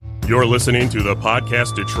You're listening to the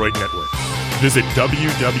Podcast Detroit Network. Visit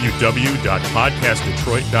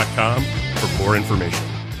www.podcastdetroit.com for more information.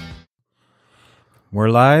 We're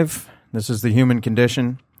live. This is The Human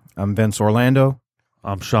Condition. I'm Vince Orlando.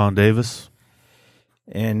 I'm Sean Davis.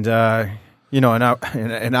 And, an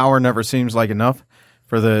hour never seems like enough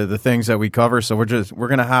for the things that we cover, so we're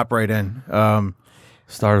going to hop right in.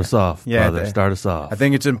 Start us off, brother. Start us off. I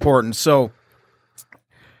think it's important. So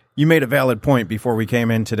you made a valid point before we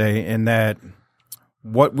came in today in that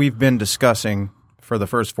what we've been discussing for the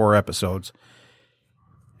first 4 episodes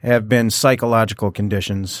have been psychological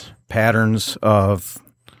conditions, patterns of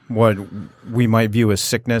what we might view as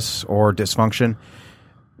sickness or dysfunction.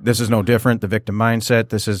 This is no different. The victim mindset.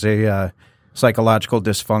 This is a psychological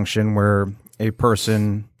dysfunction where a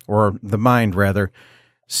person, or the mind rather,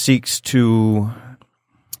 seeks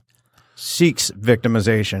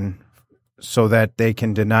victimization so that they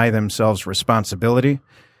can deny themselves responsibility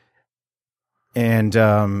and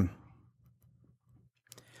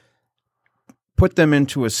put them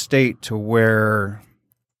into a state to where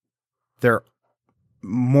they're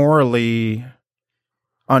morally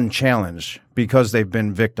unchallenged because they've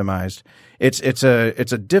been victimized. It's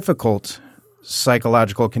a difficult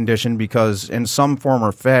psychological condition because in some form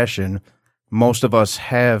or fashion, most of us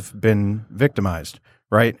have been victimized,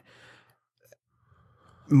 right?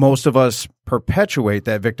 Most of us perpetuate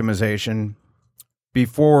that victimization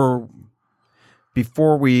before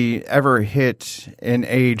we ever hit an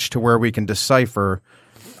age to where we can decipher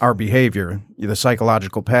our behavior, the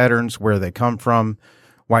psychological patterns, where they come from,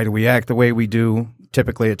 why do we act the way we do.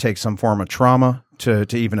 Typically, it takes some form of trauma to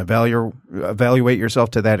even evaluate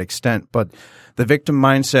yourself to that extent. But the victim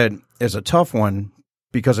mindset is a tough one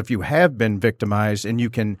because if you have been victimized and you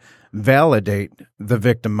can validate the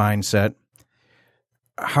victim mindset,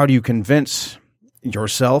 how do you convince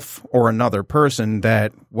yourself or another person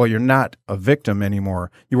that, well, you're not a victim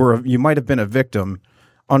anymore? You might have been a victim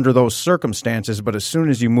under those circumstances, but as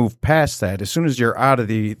soon as you move past that, as soon as you're out of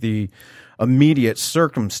the immediate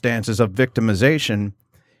circumstances of victimization,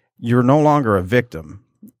 you're no longer a victim.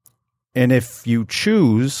 And if you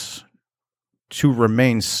choose to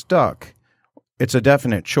remain stuck, it's a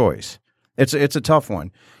definite choice. It's a tough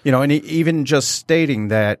one. And even just stating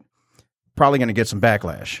that, probably going to get some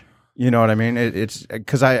backlash. You know what I mean? It's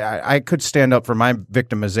because I could stand up for my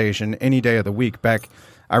victimization any day of the week.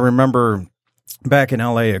 I remember back in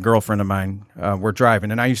LA, a girlfriend of mine, we're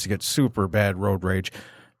driving, and I used to get super bad road rage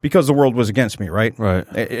because the world was against me, right? Right.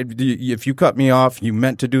 If you cut me off, you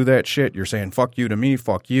meant to do that shit. You're saying, fuck you to me,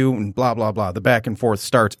 fuck you, and blah, blah, blah. The back and forth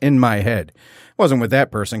starts in my head. It wasn't with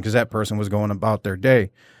that person because that person was going about their day.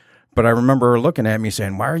 But I remember her looking at me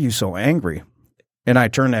saying, why are you so angry? And I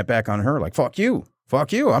turned that back on her like, fuck you.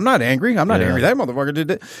 Fuck you. I'm not angry. I'm not angry. That motherfucker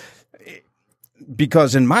did it.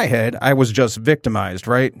 Because in my head, I was just victimized,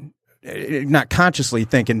 right? Not consciously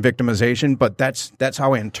thinking victimization, but that's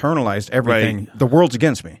how I internalized everything. Right. The world's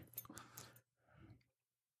against me.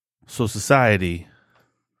 So society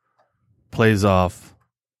plays off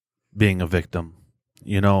being a victim,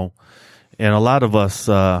 and a lot of us,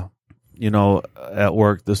 at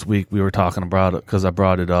work this week, we were talking about it because I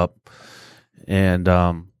brought it up. And,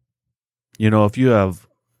 if you have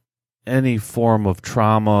any form of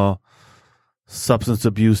trauma, substance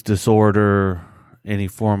abuse disorder, any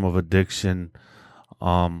form of addiction,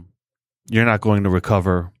 you're not going to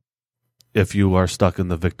recover if you are stuck in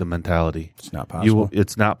the victim mentality. It's not possible.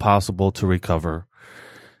 It's not possible to recover.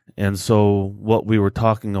 And so what we were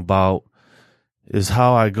talking about is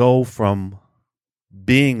how I go from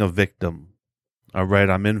being a victim. All right,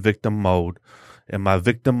 I'm in victim mode. And my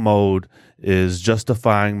victim mode is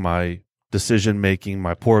justifying my decision-making,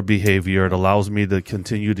 my poor behavior. It allows me to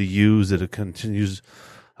continue to use it.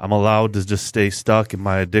 I'm allowed to just stay stuck in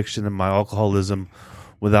my addiction and my alcoholism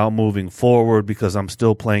without moving forward because I'm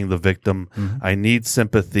still playing the victim. Mm-hmm. I need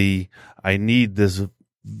sympathy. I need this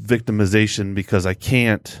victimization because I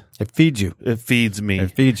can't. It feeds you. It feeds me.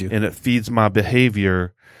 It feeds you. And it feeds my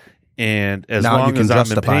behavior. And as long as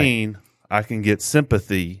I'm in pain, I can get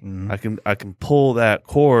sympathy. Mm-hmm. I can pull that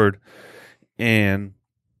cord, and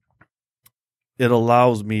it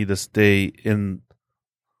allows me to stay in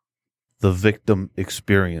the victim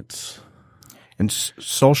experience. And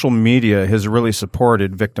social media has really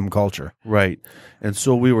supported victim culture. Right. And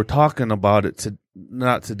so we were talking about it,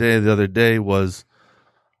 not today, the other day, was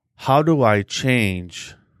how do I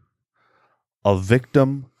change a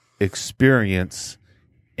victim experience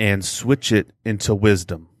and switch it into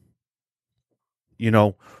wisdom?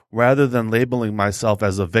 Rather than labeling myself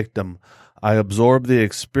as a victim, I absorb the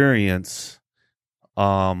experience,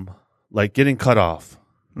 like getting cut off.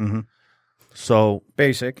 Mm-hmm. So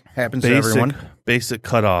Basic. Happens to everyone. Basic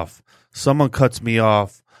cutoff. Someone cuts me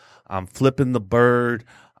off. I'm flipping the bird.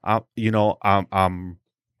 I'm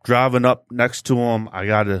driving up next to them.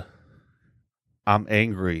 I'm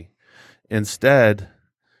angry. Instead,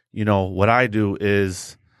 what I do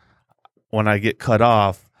is when I get cut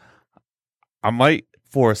off, I might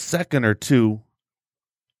for a second or two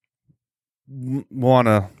want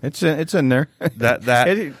to. It's in there.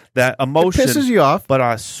 that emotion it pisses you off, but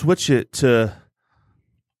I switch it to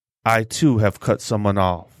I too have cut someone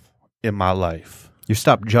off in my life. You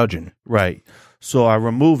stop judging, right? So I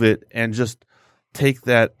remove it and just take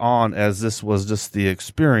that on as this was just the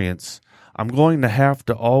experience. I'm going to have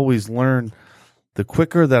to always learn. The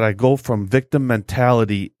quicker that I go from victim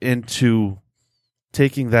mentality into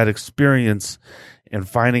taking that experience and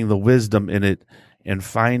finding the wisdom in it and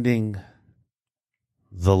finding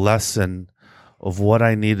the lesson of what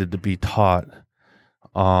I needed to be taught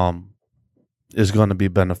is going to be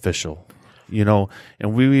beneficial, and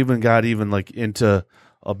we even got into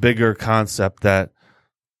a bigger concept that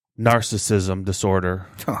narcissism disorder.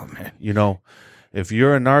 Oh man. If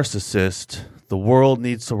you're a narcissist, the world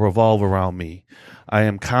needs to revolve around me. I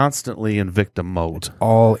am constantly in victim mode. It's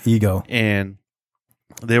all ego. And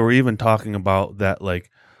they were even talking about that,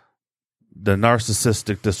 the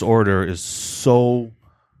narcissistic disorder is so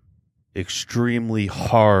extremely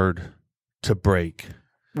hard to break.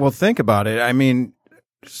 Well, think about it. I mean,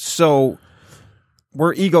 so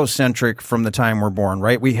we're egocentric from the time we're born,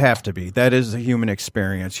 right? We have to be. That is the human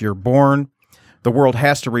experience. You're born. The world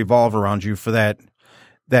has to revolve around you for that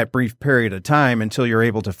brief period of time until you're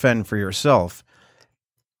able to fend for yourself.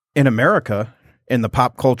 In America, in the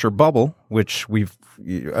pop culture bubble, which we've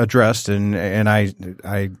addressed, and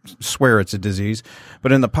I swear it's a disease,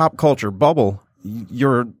 but in the pop culture bubble,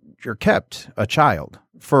 you're kept a child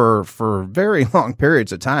for very long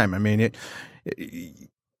periods of time. I mean,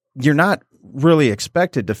 you're not really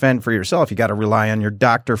expected to fend for yourself. You got to rely on your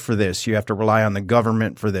doctor for this. You have to rely on the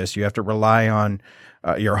government for this. You have to rely on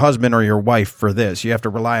your husband or your wife for this. You have to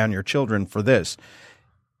rely on your children for this.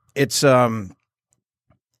 It's not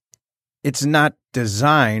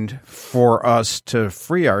designed for us to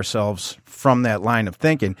free ourselves from that line of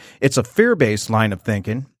thinking. It's a fear-based line of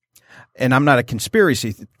thinking, and I'm not a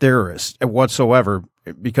conspiracy theorist whatsoever,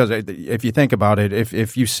 because if you think about it,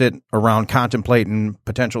 if you sit around contemplating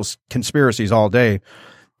potential conspiracies all day,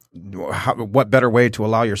 what better way to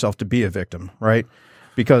allow yourself to be a victim, right?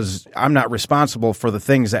 Because I'm not responsible for the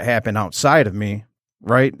things that happen outside of me.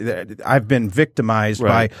 Right, I've been victimized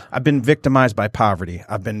by poverty.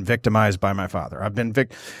 I've been victimized by my father. I've been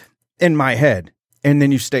in my head, and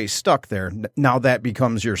then you stay stuck there. Now that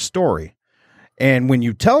becomes your story, and when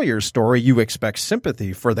you tell your story, you expect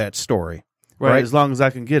sympathy for that story. Right, as long as I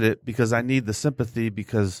can get it, because I need the sympathy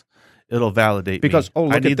because it'll validate because, me.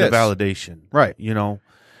 Look I need at this. the validation, right?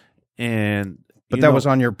 But that was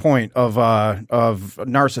on your point of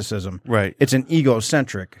narcissism, right? It's an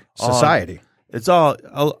egocentric society. It's all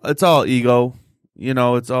ego, it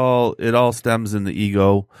all stems in the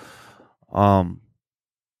ego.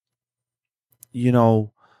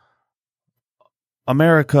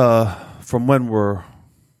 America, from when we're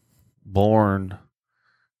born,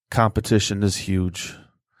 competition is huge.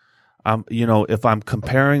 If I'm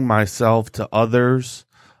comparing myself to others,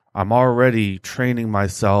 I'm already training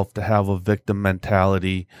myself to have a victim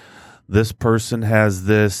mentality. This person has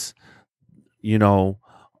this,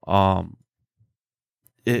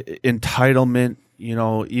 entitlement,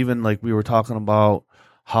 even like we were talking about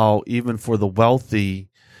how even for the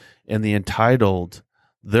wealthy and the entitled,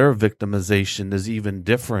 their victimization is even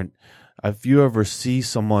different. If you ever see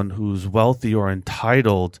someone who's wealthy or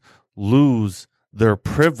entitled lose their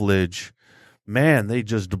privilege, man, they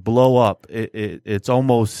just blow up. It's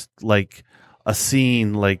almost like a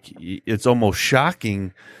scene, like it's almost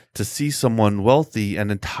shocking to see someone wealthy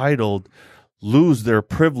and entitled lose their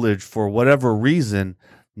privilege for whatever reason.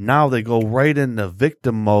 Now they go right into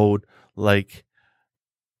victim mode, like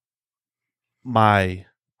my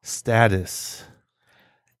status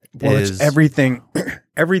it's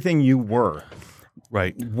everything you were.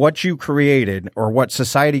 Right. What you created or what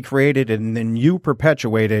society created, and then you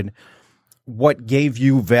perpetuated what gave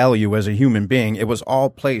you value as a human being. It was all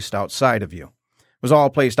placed outside of you. It was all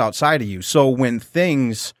placed outside of you. So when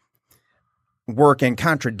things work in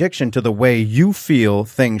contradiction to the way you feel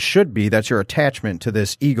things should be, that's your attachment to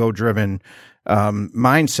this ego-driven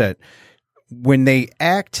mindset. When they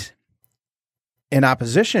act in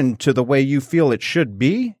opposition to the way you feel it should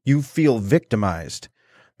be, you feel victimized.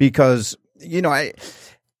 Because,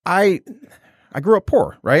 I grew up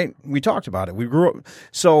poor, right? We talked about it. We grew up.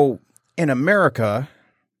 So in America,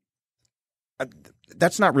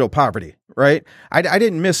 that's not real poverty, right? I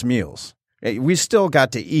didn't miss meals. We still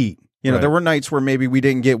got to eat. You know, Right. there were nights where maybe we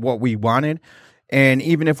didn't get what we wanted. And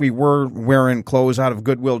even if we were wearing clothes out of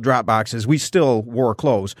Goodwill drop boxes, we still wore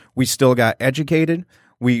clothes. We still got educated.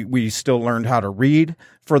 We still learned how to read.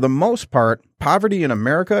 For the most part, poverty in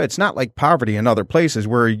America, it's not like poverty in other places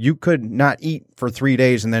where you could not eat for 3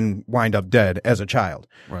 days and then wind up dead as a child.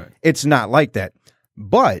 Right. It's not like that.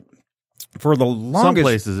 But for the Some longest,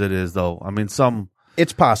 places it is, though. I mean, some,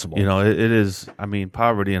 it's possible. you know, it is. I mean,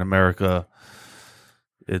 poverty in America,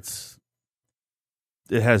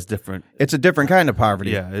 it has different. It's a different kind of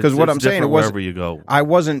poverty. Yeah. Because what it's I'm saying, it different wasn't. wherever you go. I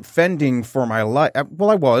wasn't fending for my life. Well,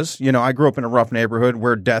 I was. You know, I grew up in a rough neighborhood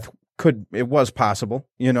where death it was possible.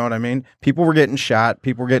 You know what I mean? People were getting shot.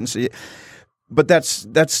 People were getting. But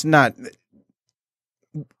that's not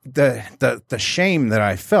the shame that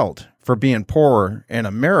I felt for being poor in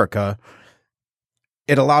America.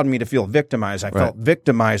 It allowed me to feel victimized. I felt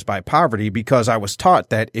victimized by poverty because I was taught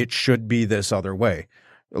that it should be this other way.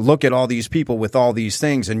 Look at all these people with all these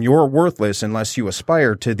things, and you're worthless unless you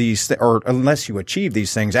aspire to these, or unless you achieve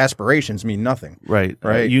these things. Aspirations mean nothing. Right.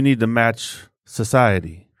 Right. You need to match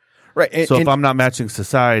society. Right. So if I'm not matching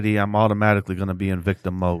society, I'm automatically going to be in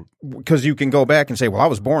victim mode. Because you can go back and say, well, I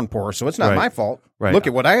was born poor, so it's not Right. my fault. Right. Look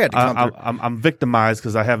at what I had to come through. I'm victimized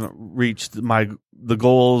because I haven't reached the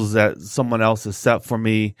goals that someone else has set for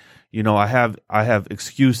me. You know, I have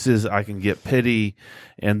excuses. I can get pity,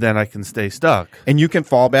 and then I can stay stuck. And you can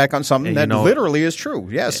fall back on something And, that you know, literally is true.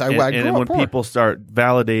 Yes, I grew and up when poor. people start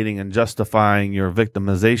validating and justifying your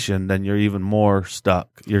victimization, then you're even more stuck.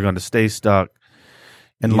 You're going to stay stuck.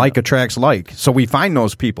 And like attracts like. So we find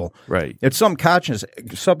those people. Right. It's subconscious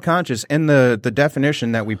in the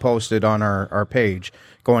definition that we posted on our page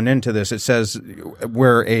going into this. It says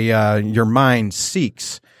where your mind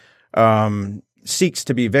seeks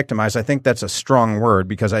to be victimized. I think that's a strong word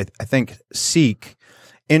because I think seeking,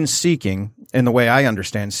 in the way I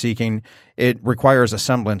understand seeking, it requires a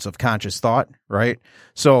semblance of conscious thought, right?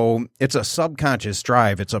 So it's a subconscious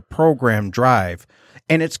drive. It's a programmed drive,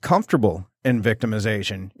 and it's comfortable in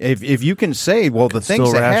victimization. If you can say, well, the things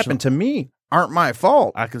still that happened to me aren't my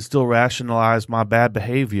fault I can still rationalize my bad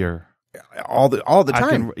behavior. all the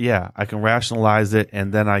time. I can rationalize it,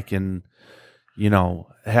 and then I can,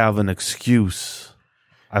 have an excuse.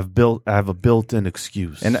 I have a built-in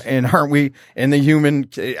excuse. And aren't we, and the human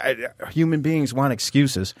beings want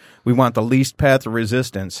excuses. We want the least path of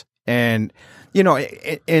resistance. And,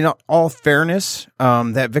 in all fairness,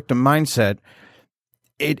 that victim mindset,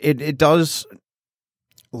 it does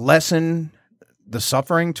lessen the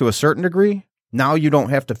suffering to a certain degree. Now you don't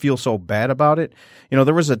have to feel so bad about it.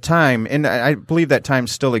 There was a time, and I believe that time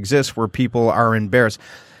still exists, where people are embarrassed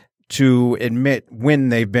to admit when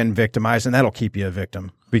they've been victimized, and that'll keep you a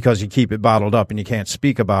victim because you keep it bottled up and you can't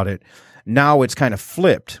speak about it. Now it's kind of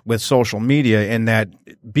flipped with social media in that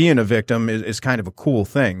being a victim is kind of a cool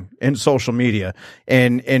thing in social media.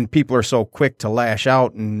 And people are so quick to lash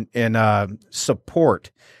out and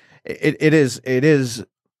support. It is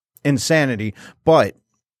insanity, but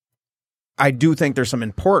I do think there's some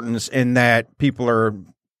importance in that people are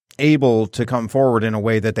able to come forward in a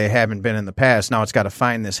way that they haven't been in the past. Now it's got to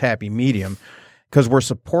find this happy medium because we're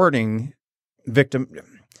supporting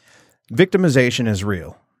victimization is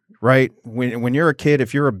real, right? When you're a kid,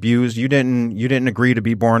 if you're abused, you didn't agree to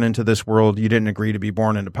be born into this world. You didn't agree to be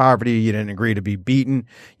born into poverty. You didn't agree to be beaten.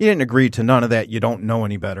 You didn't agree to none of that. You don't know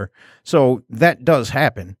any better. So that does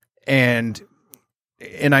happen. And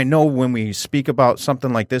I know when we speak about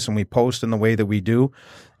something like this and we post in the way that we do,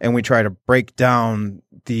 and we try to break down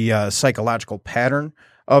the psychological pattern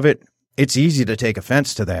of it, it's easy to take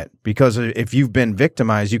offense to that because if you've been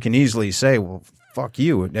victimized, you can easily say, well, fuck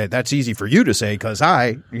you. That's easy for you to say because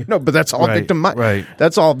but that's all Right.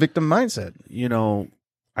 That's all victim mindset.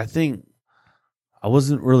 I think I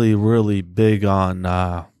wasn't really, really big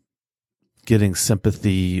on getting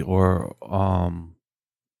sympathy or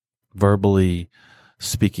verbally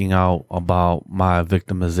speaking out about my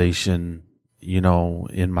victimization,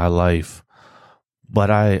 in my life.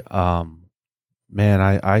 But I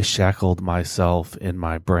shackled myself in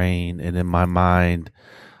my brain and in my mind.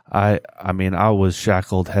 I was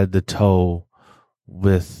shackled head to toe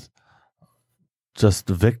with just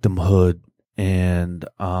the victimhood. And,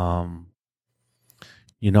 I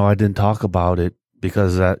didn't talk about it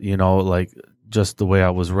because that, just the way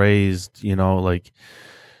I was raised,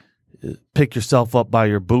 pick yourself up by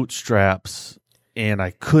your bootstraps. And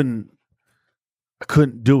I couldn't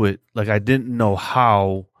do it. Like, I didn't know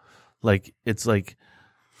how. Like, it's like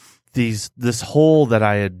this hole that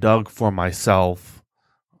I had dug for myself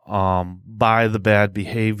by the bad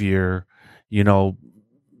behavior,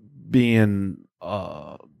 being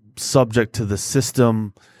subject to the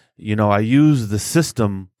system. I use the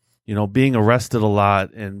system, being arrested a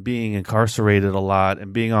lot and being incarcerated a lot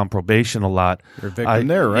and being on probation a lot. You're a victim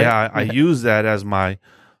there, right? Yeah, I use that as my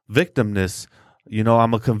victimness.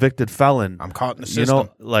 I'm a convicted felon. I'm caught in the system.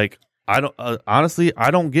 I don't honestly,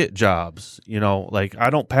 I don't get jobs. I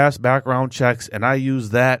don't pass background checks, and I use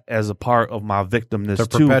that as a part of my victimness to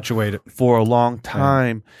perpetuate it for a long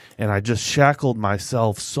time. Yeah. And I just shackled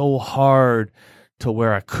myself so hard to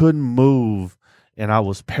where I couldn't move, and I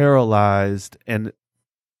was paralyzed. And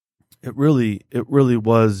it really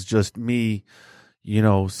was just me,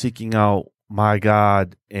 seeking out my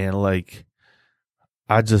God, and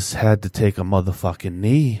I just had to take a motherfucking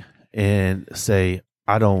knee and say,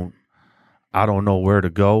 I don't know where to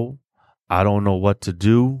go. I don't know what to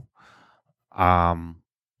do. Not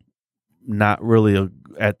really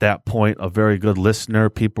at that point a very good listener.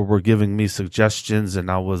 People were giving me suggestions,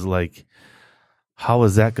 and I was like, how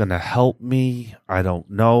is that going to help me? I don't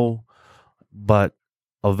know. But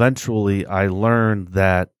eventually I learned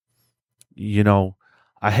that,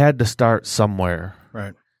 I had to start somewhere.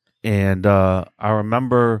 Right. And I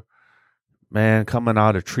remember, man, coming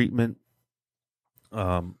out of treatment,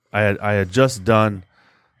 I had just done,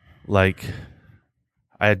 I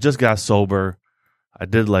had just got sober. I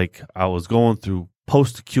was going through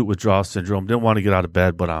post-acute withdrawal syndrome. Didn't want to get out of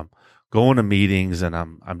bed, but I'm going to meetings, and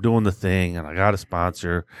I'm doing the thing, and I got a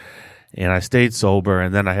sponsor, and I stayed sober,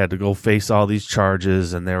 and then I had to go face all these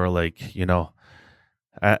charges, and they were like, and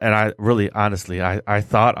I really, honestly, I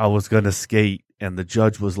thought I was going to skate. And the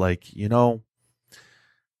judge was like,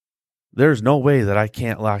 there's no way that I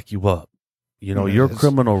can't lock you up. Your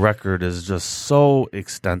criminal record is just so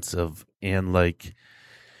extensive. And I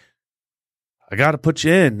got to put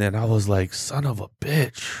you in. And I was like, son of a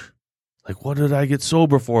bitch. What did I get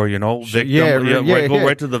sober for? Victim. Go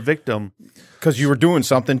right to the victim. Because you were doing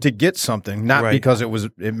something to get something, not because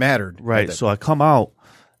it mattered. Right. So I come out,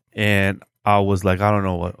 and I was like, I don't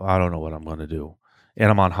know what I'm going to do. And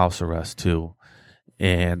I'm on house arrest too.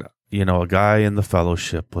 And, a guy in the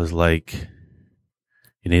fellowship was like,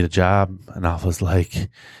 you need a job? And I was like,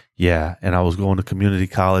 yeah. And I was going to community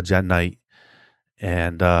college at night.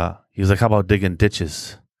 And he was like, how about digging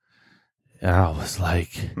ditches? And I was like,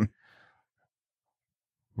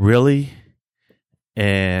 really?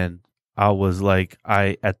 And I was like,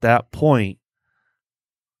 at that point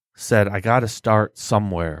said, I got to start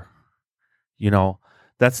somewhere.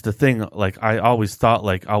 That's the thing. I always thought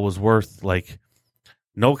I was worth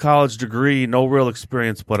no college degree, no real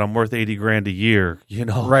experience, but I'm worth $80,000 a year,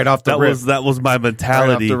 Right off the rip. That was my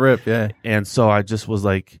mentality. Right off the rip, yeah. And so I just was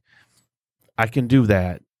like, I can do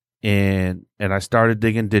that. And I started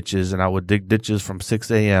digging ditches, and I would dig ditches from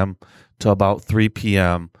 6 a.m. to about 3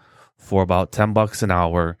 p.m. for about $10 an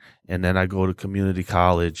hour. And then I go to community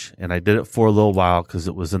college, and I did it for a little while because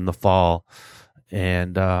it was in the fall.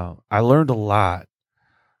 And I learned a lot.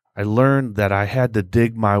 I learned that I had to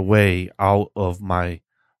dig my way out of my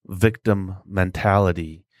victim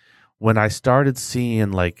mentality. When I started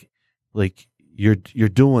seeing you're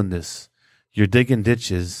doing this, you're digging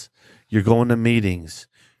ditches, you're going to meetings,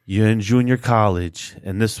 you're in junior college,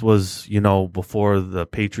 and this was, before the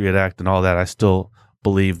Patriot Act and all that. I still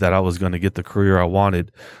believed that I was going to get the career I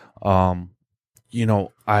wanted. I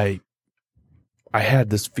had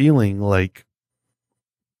this feeling like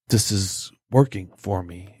this is working for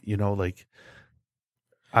me,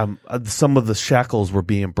 some of the shackles were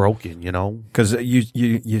being broken, because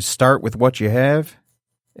you start with what you have,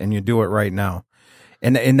 and you do it right now,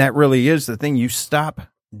 and that really is the thing. You stop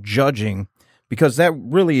judging, because that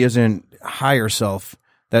really isn't higher self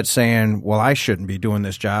that's saying, well, I shouldn't be doing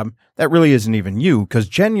this job. That really isn't even you, because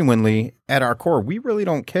genuinely at our core, we really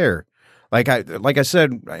don't care. Like I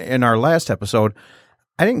said in our last episode,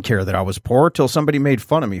 I didn't care that I was poor till somebody made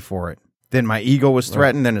fun of me for it. Then my ego was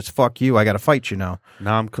threatened. Then it's fuck you. I got to fight you now.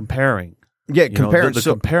 Now I'm comparing. Yeah, comparing. The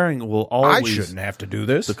comparing will always. I shouldn't have to do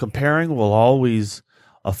this. The comparing will always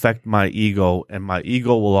affect my ego, and my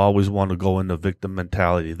ego will always want to go into victim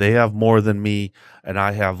mentality. They have more than me, and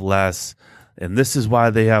I have less. And this is why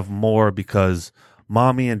they have more, because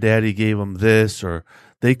mommy and daddy gave them this, or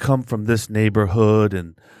they come from this neighborhood,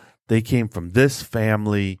 and they came from this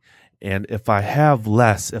family. And if I have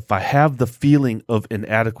less, if I have the feeling of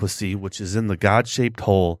inadequacy, which is in the God-shaped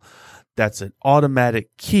hole, that's an automatic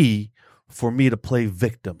key for me to play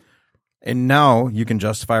victim. And now you can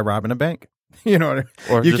justify robbing a bank. Or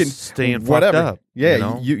you just can staying fucked up.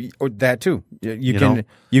 Yeah, or that too.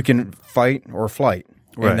 You can fight or flight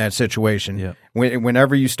in that situation. Yeah.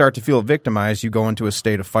 Whenever you start to feel victimized, you go into a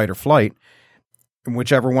state of fight or flight. And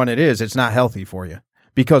whichever one it is, it's not healthy for you,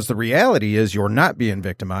 because the reality is you're not being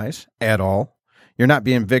victimized at all. You're not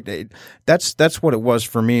being victim. That's what it was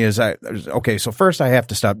for me. So first I have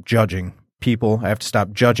to stop judging people. I have to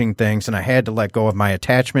stop judging things, and I had to let go of my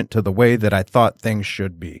attachment to the way that I thought things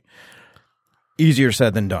should be. Easier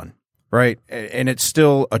said than done, right? And it's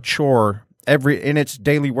still a chore in its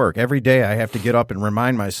daily work. Every day I have to get up and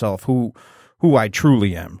remind myself who I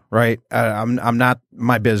truly am, right? I'm not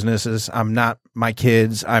my businesses. I'm not my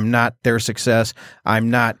kids. I'm not their success. I'm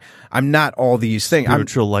not all these things.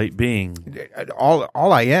 Spiritual light being. All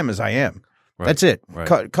I am is I am. Right. That's it. Right.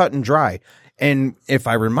 Cut and dry. And if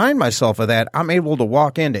I remind myself of that, I'm able to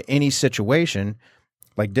walk into any situation,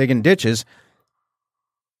 like digging ditches,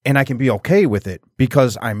 and I can be okay with it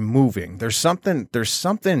because I'm moving. There's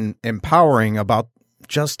something empowering about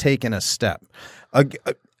just taking a step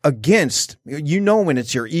against, when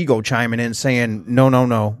it's your ego chiming in saying,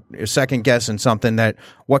 no, you're second guessing something that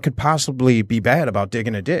what could possibly be bad about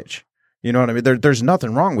digging a ditch. You know what I mean? There's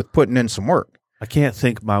nothing wrong with putting in some work. I can't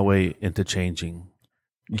think my way into changing.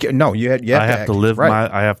 No, you have to live right.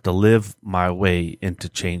 I have to live my way into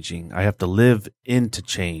changing. I have to live into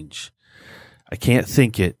change. I can't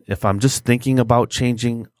think it. If I'm just thinking about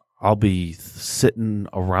changing, I'll be sitting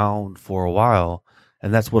around for a while,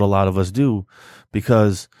 and that's what a lot of us do,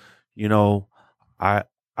 because I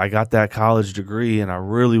got that college degree and I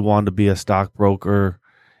really wanted to be a stockbroker,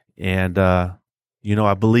 and I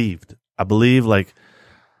believed like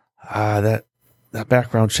that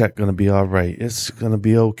background check going to be all right. It's going to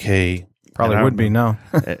be okay. Probably would be now.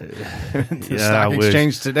 The stock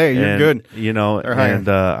exchange today, you're good.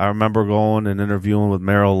 I remember going and interviewing with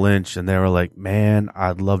Merrill Lynch, and they were like, "Man,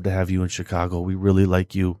 I'd love to have you in Chicago. We really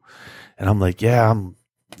like you." And I'm like, "Yeah,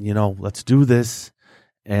 let's do this."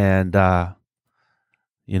 And I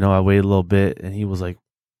waited a little bit, and he was like,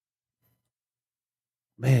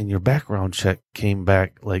 "Man, your background check came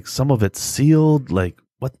back like some of it's sealed. Like,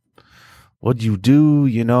 what'd you do,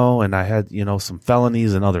 and I had, some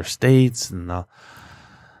felonies in other states, and they're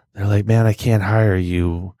like, man, I can't hire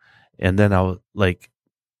you. And then I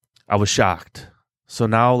was shocked. So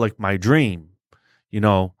now, like, my dream,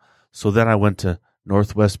 so then I went to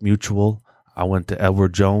Northwest Mutual, I went to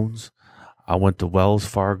Edward Jones, I went to Wells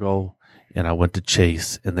Fargo, and I went to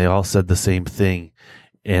Chase, and they all said the same thing.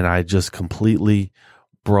 And I just completely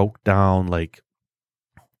broke down, like,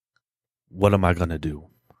 what am I going to do?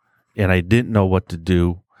 And I didn't know what to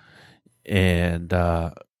do. And,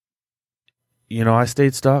 I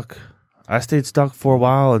stayed stuck. I stayed stuck for a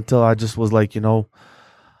while until I just was like,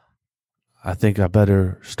 I think I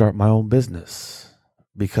better start my own business.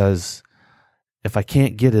 Because if I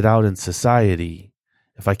can't get it out in society,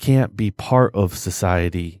 if I can't be part of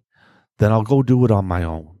society, then I'll go do it on my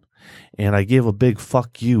own. And I gave a big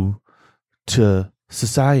fuck you to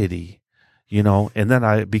society, and then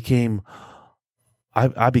I became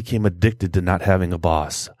addicted to not having a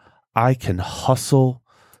boss. I can hustle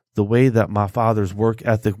the way that my father's work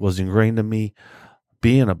ethic was ingrained in me.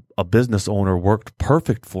 Being a business owner worked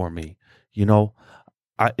perfect for me. It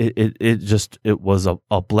was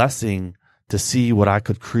a blessing to see what I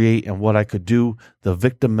could create and what I could do. The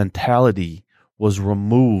victim mentality was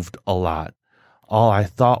removed a lot. All I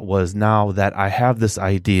thought was, now that I have this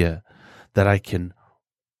idea that I can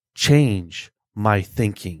change my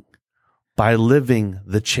thinking by living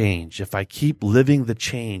the change. If I keep living the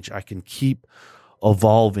change, I can keep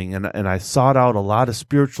evolving. And I sought out a lot of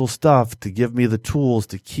spiritual stuff to give me the tools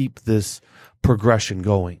to keep this progression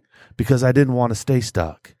going, because I didn't want to stay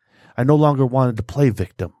stuck. I no longer wanted to play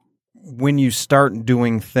victim. When you start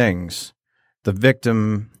doing things, the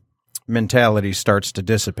victim mentality starts to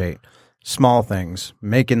dissipate. Small things,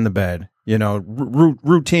 making the bed,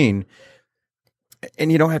 routine.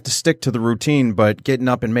 And you don't have to stick to the routine, but getting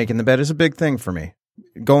up and making the bed is a big thing for me.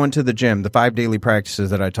 Going to the gym, the 5 daily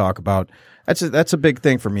practices that I talk about, that's a big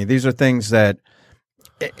thing for me. These are things that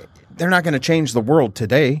they're not going to change the world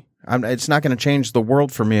today. It's not going to change the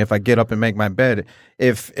world for me if I get up and make my bed.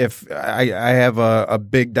 If I have a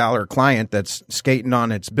big dollar client that's skating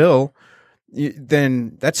on its bill,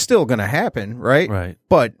 then that's still going to happen, right? Right.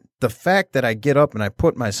 But the fact that I get up and I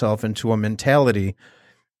put myself into a mentality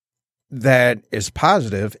that is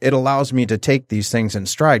positive, it allows me to take these things in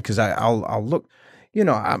stride, because I'll look,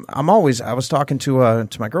 I was talking to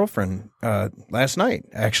my girlfriend last night,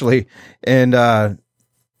 actually, and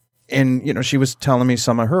she was telling me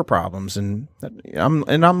some of her problems, and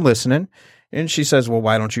I'm listening, and she says, well,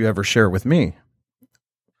 why don't you ever share with me?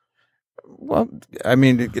 Well, I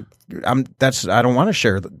mean, I don't want to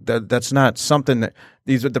share. That's not something that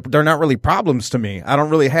they're not really problems to me. I don't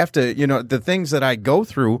really have to, the things that I go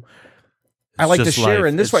through, I like to just share life.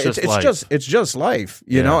 in this way. It's It's just life.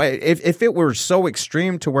 You Yeah. know, if it were so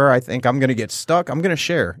extreme to where I think I'm going to get stuck, I'm going to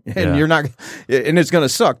share, and Yeah. you're not, and it's going to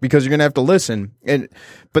suck because you're going to have to listen.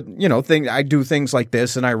 But you know, I do things like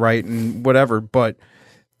this, and I write and whatever. But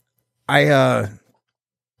I'm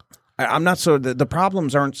not so. The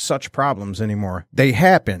problems aren't such problems anymore. They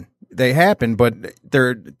happen, but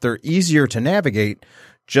they're easier to navigate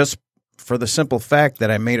just for the simple fact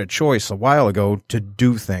that I made a choice a while ago to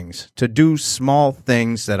do things, to do small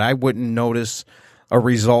things that I wouldn't notice a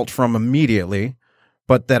result from immediately,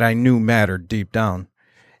 but that I knew mattered deep down.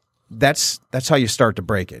 That's how you start to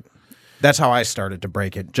break it. That's how I started to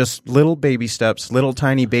break it. Just little baby steps, little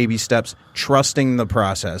tiny baby steps, trusting the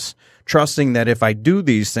process, trusting that if I do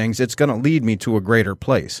these things, it's going to lead me to a greater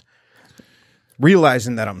place.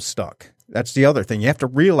 Realizing that I'm stuck. That's the other thing. You have to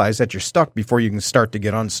realize that you're stuck before you can start to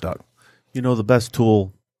get unstuck. You know, the best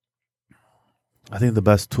tool I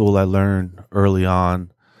learned early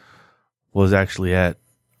on was actually at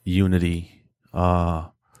Unity.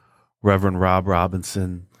 Reverend Rob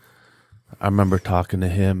Robinson, I remember talking to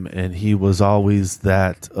him, and he was always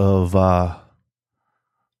that of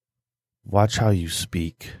watch how you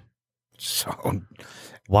speak. So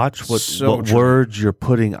Watch what true. words you're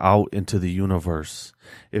putting out into the universe.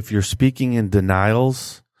 If you're speaking in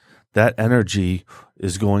denials, that energy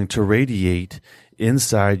is going to radiate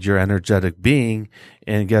inside your energetic being,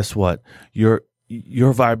 and guess what? Your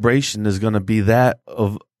vibration is going to be that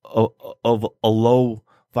of a low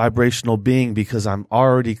vibrational being, because I'm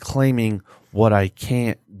already claiming what I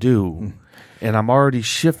can't do, and I'm already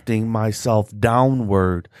shifting myself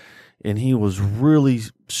downward. And he was really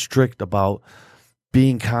strict about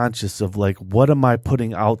being conscious of, like, what am I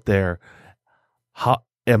putting out there? How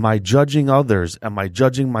am I judging others? Am I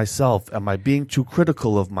judging myself? Am I being too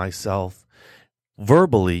critical of myself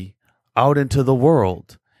verbally out into the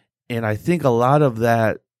world? And I think a lot of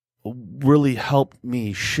that really helped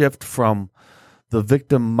me shift from the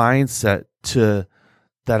victim mindset to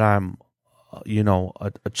that I'm,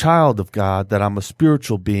 a child of God, that I'm a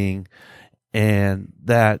spiritual being, and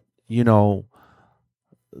that,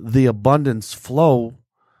 the abundance flow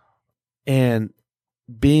and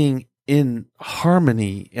being in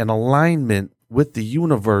harmony and alignment with the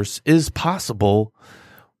universe is possible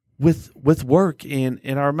with work. And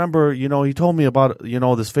I remember, he told me about,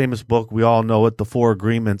 this famous book. We all know it, The Four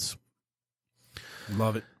Agreements.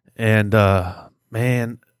 love it. And,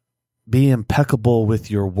 man, be impeccable with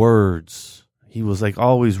your words. He was like,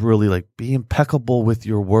 always really like, be impeccable with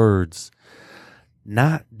your words,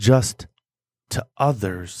 not just to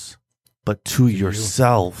others, but to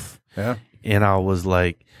yourself. Yeah. And I was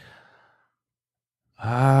like,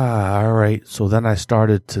 all right. So then I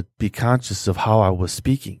started to be conscious of how I was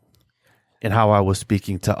speaking and how I was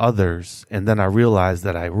speaking to others. And then I realized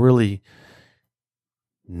that I really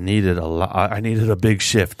needed I needed a big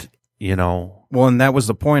shift, Well, and that was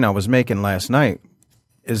the point I was making last night,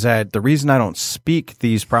 is that the reason I don't speak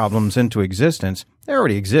these problems into existence, they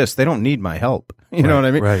already exist. They don't need my help. You know what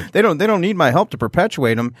I mean? Right. They don't need my help to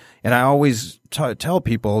perpetuate them. And I always tell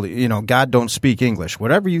people, God don't speak English.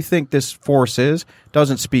 Whatever you think this force is,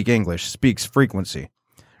 doesn't speak English, speaks frequency.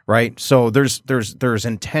 Right? So there's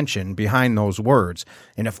intention behind those words.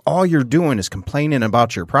 And if all you're doing is complaining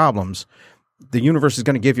about your problems, the universe is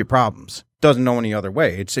going to give you problems. Doesn't know any other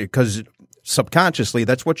way. It's because subconsciously,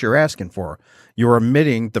 that's what you're asking for. You're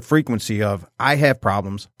emitting the frequency of, I have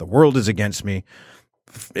problems. The world is against me.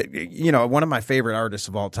 One of my favorite artists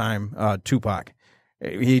of all time, Tupac,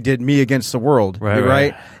 he did Me Against the World.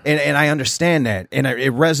 Right. And I understand that. And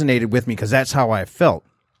it resonated with me because that's how I felt.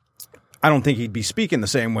 I don't think he'd be speaking the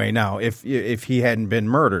same way now if he hadn't been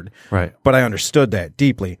murdered. Right. But I understood that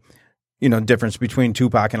deeply. The difference between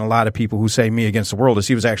Tupac and a lot of people who say Me Against the World is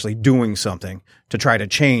he was actually doing something to try to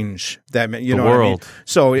change that, the world.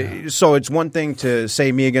 What I mean? So it's one thing to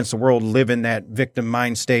say Me Against the World, live in that victim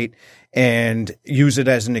mind state and use it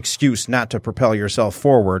as an excuse not to propel yourself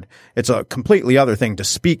forward. It's a completely other thing to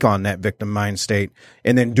speak on that victim mind state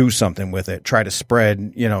and then do something with it, try to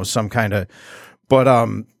spread, some kind of, but,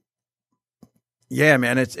 yeah,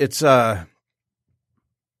 man, it's tough.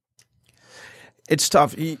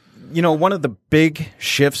 One of the big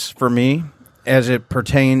shifts for me as it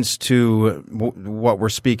pertains to what we're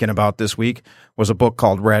speaking about this week was a book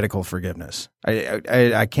called Radical Forgiveness.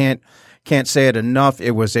 I can't say it enough.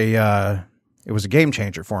 It was a game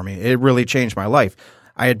changer for me. It really changed my life.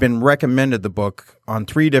 I had been recommended the book on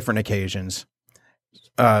 3 different occasions.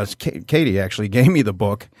 Katie actually gave me the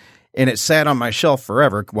book, and it sat on my shelf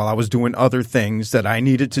forever while I was doing other things that I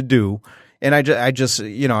needed to do. And I just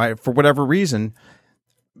for whatever reason,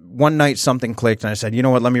 one night something clicked, and I said, you know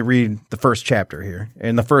what? Let me read the first chapter here.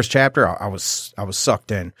 In the first chapter, I was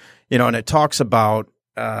sucked in, and it talks about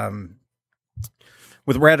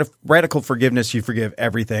with radical forgiveness, you forgive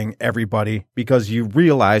everything, everybody, because you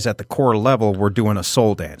realize at the core level we're doing a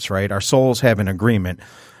soul dance, right? Our souls have an agreement.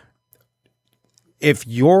 If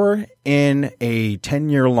you're in a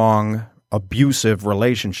 10-year-long abusive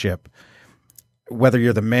relationship, whether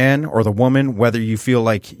you're the man or the woman, whether you feel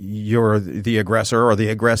like you're the aggressor or the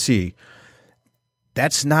aggressee,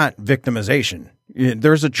 that's not victimization.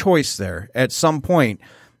 There's a choice there. At some point,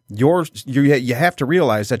 you have to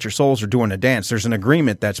realize that your souls are doing a dance. There's an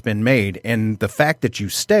agreement that's been made, and the fact that you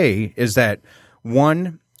stay is that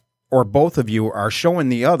one or both of you are showing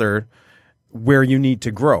the other where you need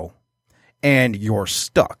to grow, and you're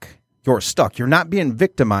stuck. You're stuck. You're not being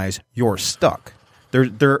victimized. You're stuck.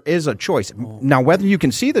 There is a choice. Now, whether you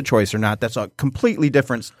can see the choice or not, that's a completely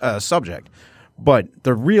different subject. But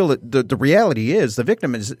the reality is the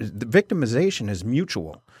victimization is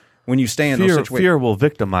mutual. When you stay in those situations, fear will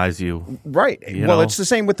victimize you. Right. Well, it's the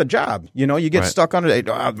same with the job. You get stuck under it.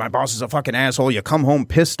 Oh, my boss is a fucking asshole. You come home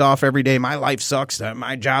pissed off every day. My life sucks.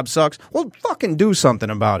 My job sucks. Well, fucking do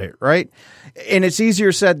something about it, right? And it's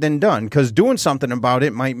easier said than done, because doing something about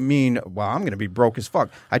it might mean, well, I'm going to be broke as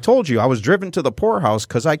fuck. I told you I was driven to the poorhouse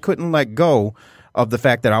because I couldn't let go of the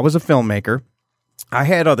fact that I was a filmmaker. I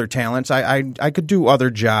had other talents. I could do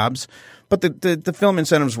other jobs. But the film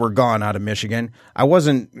incentives were gone out of Michigan. I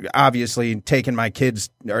wasn't obviously taking my kids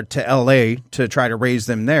to L.A. to try to raise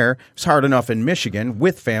them there. It's hard enough in Michigan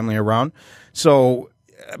with family around. So,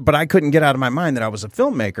 but I couldn't get out of my mind that I was a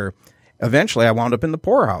filmmaker. Eventually, I wound up in the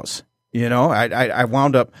poorhouse. I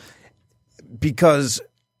wound up because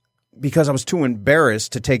I was too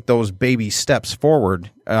embarrassed to take those baby steps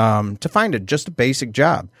forward to find just a basic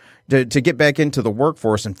job, to get back into the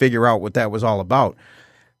workforce and figure out what that was all about.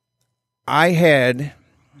 I had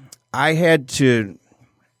to.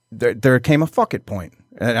 There came a fuck it point,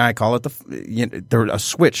 and I call it a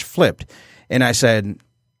switch flipped, and I said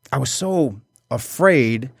I was so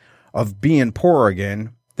afraid of being poor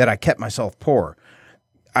again that I kept myself poor.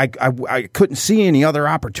 I couldn't see any other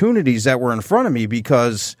opportunities that were in front of me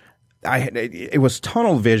because it was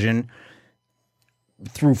tunnel vision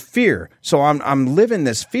through fear. So I'm living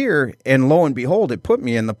this fear, and lo and behold, it put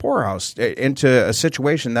me in the poorhouse, into a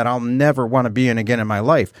situation that I'll never want to be in again in my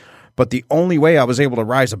life. But the only way I was able to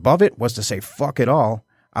rise above it was to say, fuck it all.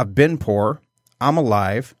 I've been poor. I'm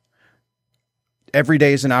alive. Every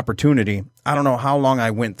day is an opportunity. I don't know how long I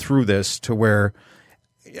went through this to where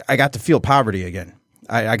I got to feel poverty again.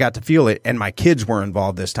 I got to feel it, and my kids were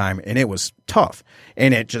involved this time, and it was tough.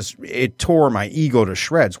 And it tore my ego to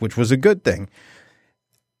shreds, which was a good thing.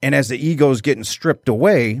 And as the ego's getting stripped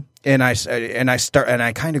away, and I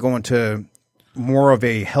kind of go into more of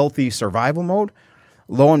a healthy survival mode,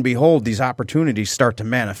 lo and behold, these opportunities start to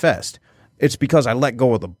manifest. It's because I let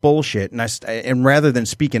go of the bullshit, and rather than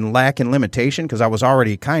speaking lack and limitation, because I was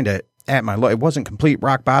already kind of at my low, it wasn't complete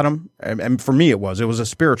rock bottom, and for me it was a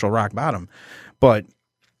spiritual rock bottom. But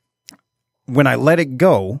when I let it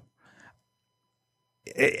go,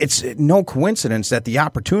 it's no coincidence that the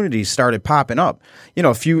opportunities started popping up.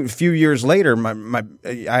 A few years later,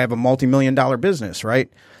 I have a multi-million-dollar business, right?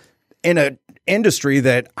 In an industry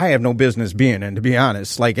that I have no business being in, to be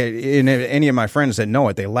honest. Like, in any of my friends that know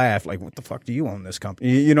it, they laugh like, "What the fuck do you own this company?"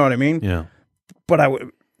 You know what I mean? Yeah. But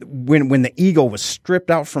when the ego was stripped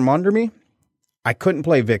out from under me, I couldn't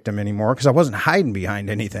play victim anymore because I wasn't hiding behind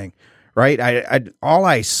anything, right? All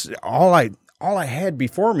I had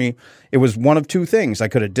before me, it was one of two things. I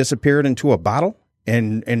could have disappeared into a bottle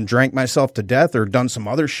and drank myself to death, or done some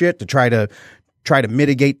other shit to try to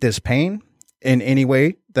mitigate this pain in any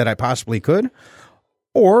way that I possibly could,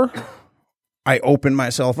 or I opened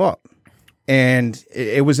myself up. And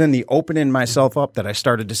it was in the opening myself up that I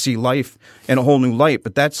started to see life in a whole new light.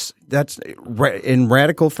 But that's in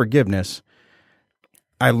radical forgiveness,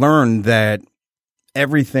 I learned that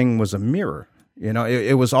everything was a mirror.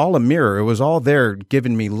 It was all a mirror. It was all there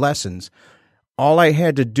giving me lessons. All I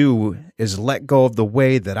had to do is let go of the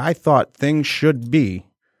way that I thought things should be.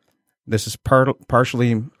 This is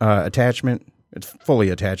partially attachment. It's fully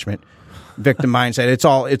attachment. Victim mindset.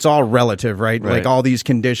 It's all relative, right? Like all these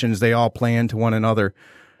conditions, they all play into one another.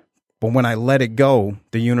 But when I let it go,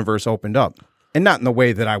 the universe opened up. And not in the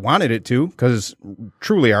way that I wanted it to, because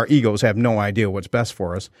truly our egos have no idea what's best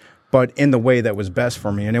for us, but in the way that was best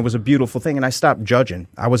for me. And it was a beautiful thing. And I stopped judging.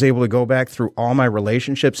 I was able to go back through all my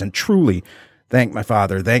relationships, and truly thank my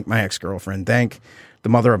father, thank my ex-girlfriend, thank the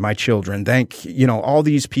mother of my children, thank, all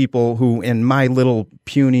these people who in my little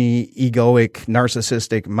puny, egoic,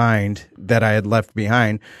 narcissistic mind that I had left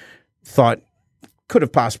behind thought could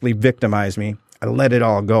have possibly victimized me. I let it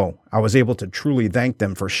all go. I was able to truly thank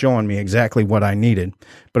them for showing me exactly what I needed.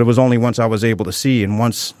 But it was only once I was able to see and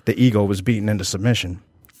once the ego was beaten into submission.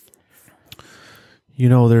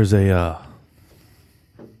 There's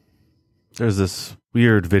this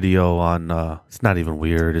weird video on, it's not even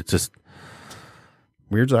weird. It's just,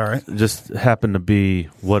 Weird's all right. just happened to be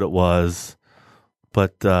what it was.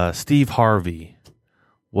 But Steve Harvey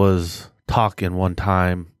was talking one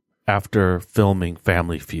time after filming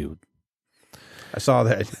Family Feud. I saw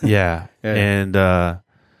that. Yeah. Yeah. And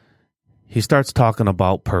he starts talking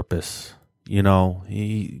about purpose.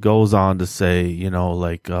 He goes on to say,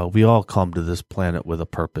 we all come to this planet with a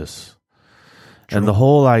purpose. True. And the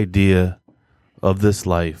whole idea of this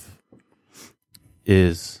life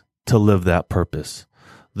is to live that purpose.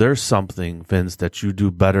 There's something, Vince, that you do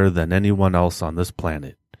better than anyone else on this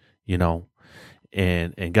planet,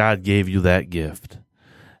 and God gave you that gift.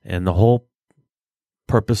 And the whole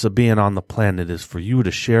purpose of being on the planet is for you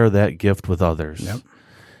to share that gift with others. Yep.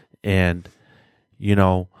 And,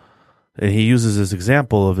 and he uses this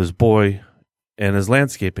example of his boy and his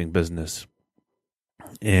landscaping business.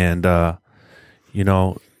 And, and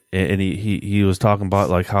he was talking about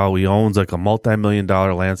like how he owns like a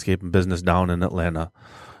multi-million-dollar landscaping business down in Atlanta.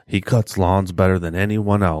 He cuts lawns better than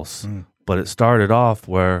anyone else. But it started off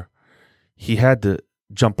where he had to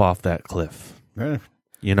jump off that cliff. Yeah.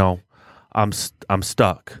 I'm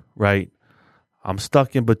stuck, right? I'm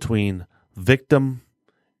stuck in between victim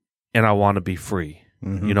and I want to be free.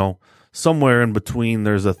 Mm-hmm. Somewhere in between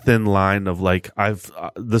there's a thin line of like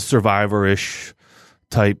the survivor-ish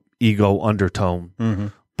type ego undertone. Mm-hmm.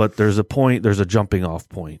 But there's a jumping off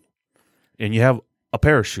point. And you have a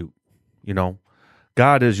parachute,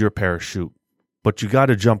 God is your parachute, but you got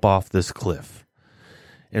to jump off this cliff.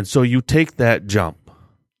 And so you take that jump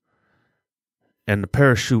and the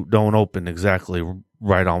parachute don't open exactly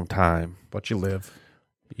right on time. But you live.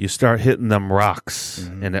 You start hitting them rocks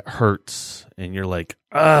and it hurts and you're like,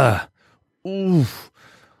 oof.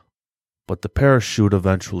 But the parachute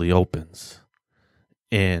eventually opens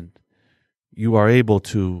and you are able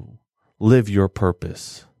to live your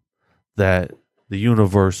purpose that the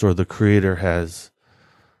universe or the creator has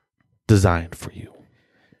designed for you,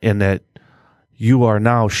 and that you are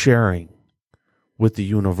now sharing with the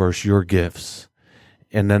universe your gifts,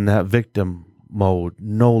 and then that victim mode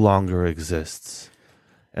no longer exists,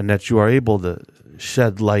 and that you are able to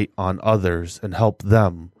shed light on others and help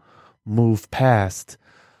them move past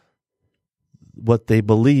what they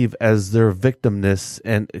believe as their victimness.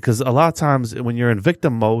 And because a lot of times when you're in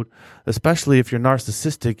victim mode, especially if you're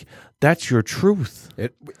narcissistic, that's your truth.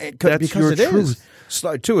 That's your truth.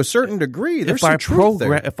 To a certain degree, there's some truth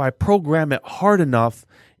there. If I program it hard enough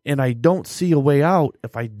and I don't see a way out,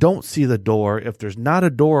 if I don't see the door, if there's not a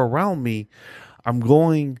door around me, I'm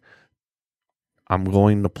going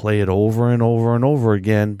to play it over and over and over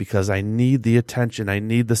again because I need the attention. I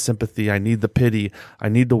need the sympathy. I need the pity. I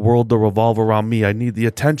need the world to revolve around me. I need the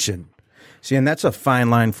attention. See, and that's a fine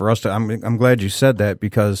line for us to. I'm glad you said that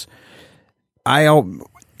because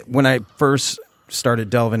when I first started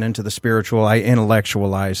delving into the spiritual, I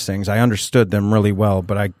intellectualized things. I understood them really well,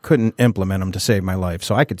 but I couldn't implement them to save my life.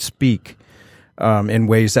 So I could speak in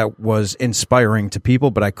ways that was inspiring to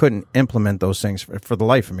people, but I couldn't implement those things for the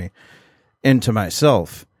life of me into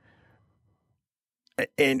myself.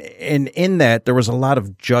 And in that, there was a lot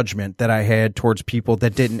of judgment that I had towards people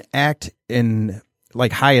that didn't act in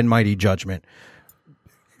like high and mighty judgment.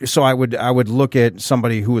 So I would look at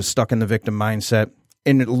somebody who was stuck in the victim mindset,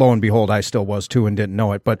 and lo and behold, I still was too and didn't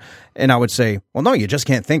know it. And I would say, well, no, you just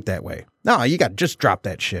can't think that way. No, you got to just drop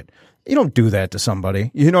that shit. You don't do that to somebody.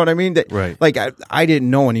 You know what I mean? Right. Like I didn't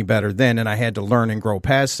know any better then, and I had to learn and grow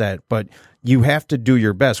past that. But you have to do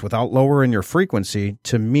your best without lowering your frequency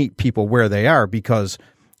to meet people where they are, because,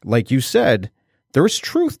 like you said, there's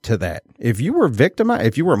truth to that. If you were victimized,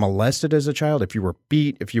 if you were molested as a child, if you were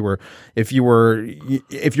beat, if you were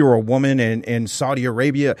a woman in Saudi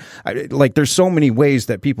Arabia, like there's so many ways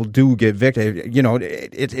that people do get victim. You know,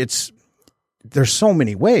 there's so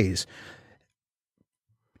many ways.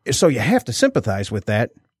 So you have to sympathize with that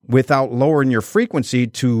without lowering your frequency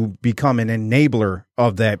to become an enabler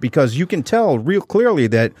of that, because you can tell real clearly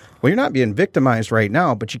that, well, you're not being victimized right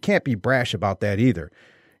now, but you can't be brash about that either.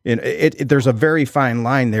 And there's a very fine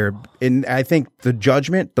line there. And I think the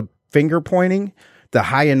judgment, the finger pointing, the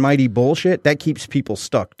high and mighty bullshit, that keeps people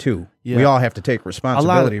stuck too. Yeah. We all have to take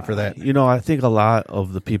responsibility for that. I think a lot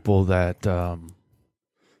of the people that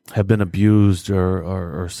have been abused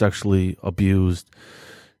or sexually abused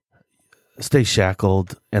stay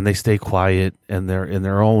shackled and they stay quiet and they're in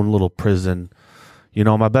their own little prison.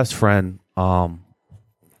 My best friend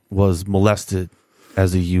was molested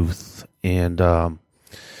as a youth, and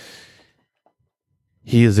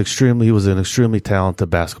he was an extremely talented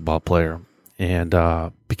basketball player and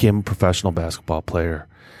became a professional basketball player.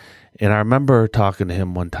 And I remember talking to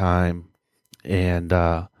him one time, and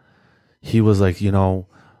he was like,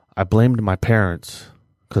 I blamed my parents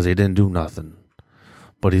because they didn't do nothing.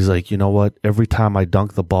 But he's like, you know what? Every time I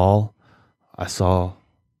dunked the ball, I saw,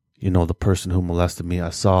 the person who molested me,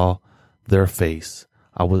 I saw their face.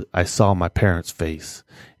 I saw my parents' face.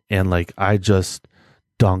 And like, I just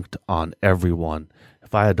dunked on everyone.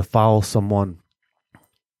 If I had to foul someone,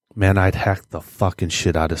 man, I'd hack the fucking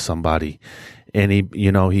shit out of somebody. And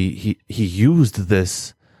he used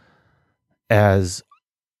this as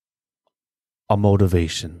a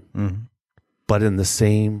motivation. Mm-hmm. But in the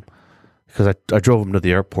same, because I drove him to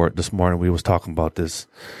the airport this morning, we was talking about this.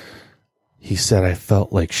 He said, I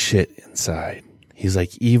felt like shit inside. He's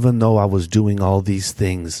like, even though I was doing all these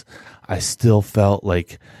things, I still felt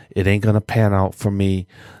like it ain't going to pan out for me.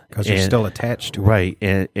 Because you're still attached to it. Right.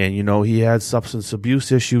 And he had substance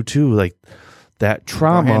abuse issue too. Like that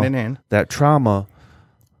trauma, hand in hand. That trauma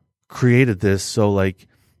created this. So like,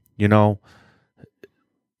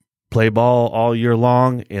 play ball all year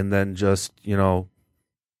long and then just, do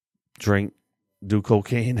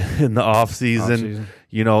cocaine in the off season.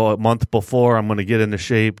 A month before I'm going to get into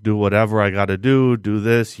shape, do whatever I got to do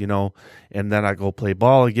this, and then I go play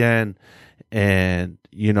ball again. And,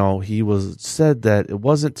 he said that it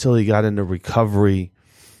wasn't till he got into recovery,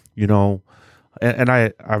 and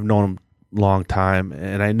I've known him a long time,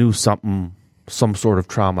 and I knew some sort of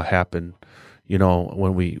trauma happened,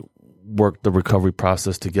 when we worked the recovery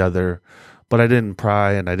process together, but I didn't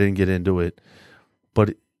pry and I didn't get into it.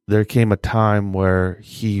 But there came a time where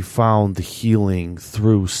he found the healing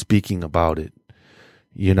through speaking about it,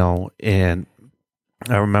 and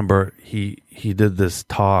I remember he did this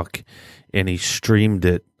talk and he streamed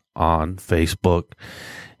it on Facebook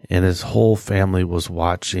and his whole family was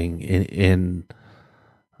watching. And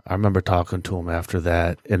I remember talking to him after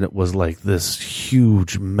that, and it was like this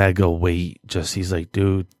huge mega weight. He's like,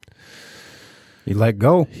 dude, he let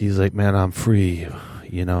go. He's like, man, I'm free.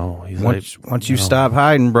 He's once you stop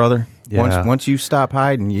hiding, brother. Yeah. Once you stop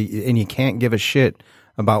hiding, you can't give a shit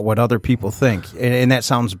about what other people think. And that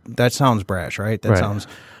sounds brash, right?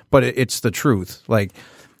 But it's the truth. Like,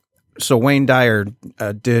 so Wayne Dyer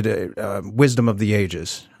did Wisdom of the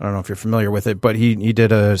Ages. I don't know if you're familiar with it, but he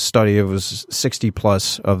did a study. It was 60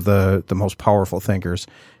 plus of the most powerful thinkers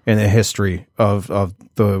in the history of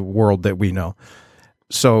the world that we know.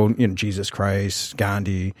 So, Jesus Christ,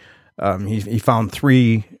 Gandhi. He found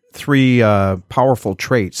three powerful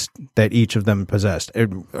traits that each of them possessed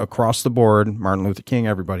across the board. Martin Luther King,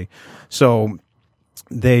 everybody. So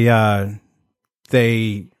they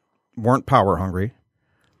weren't power hungry.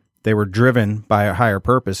 They were driven by a higher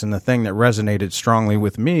purpose. And the thing that resonated strongly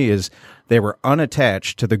with me is they were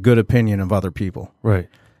unattached to the good opinion of other people. Right.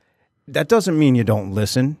 That doesn't mean you don't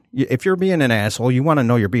listen. If you're being an asshole, you want to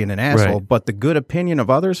know you're being an asshole. Right. But the good opinion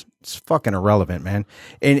of others, it's fucking irrelevant, man.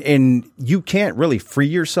 And you can't really free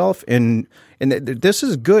yourself. And this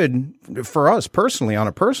is good for us personally on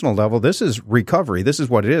a personal level. This is recovery. This is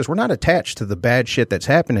what it is. We're not attached to the bad shit that's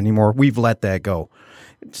happened anymore. We've let that go.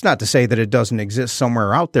 It's not to say that it doesn't exist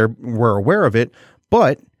somewhere out there. We're aware of it,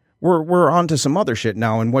 but we're onto some other shit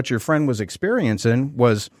now. And what your friend was experiencing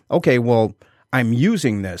was, okay, well, I'm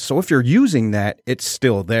using this. So if you're using that, it's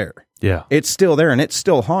still there. Yeah. It's still there and it's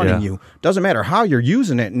still haunting you. Doesn't matter how you're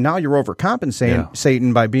using it. And now you're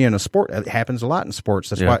overcompensating by being a sport. It happens a lot in sports.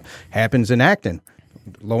 That's why it happens in acting.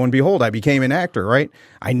 Lo and behold, I became an actor, right?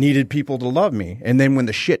 I needed people to love me. And then when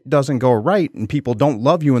the shit doesn't go right and people don't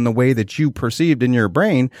love you in the way that you perceived in your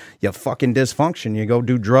brain, you fucking dysfunction. You go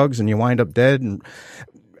do drugs and you wind up dead. And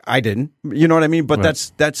I didn't. You know what I mean? But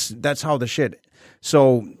that's how the shit.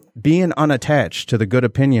 So being unattached to the good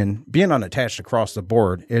opinion, being unattached across the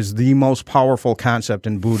board is the most powerful concept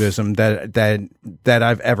in Buddhism that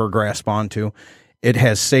I've ever grasped onto. It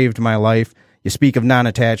has saved my life. You speak of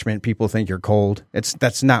non-attachment, people think you're cold.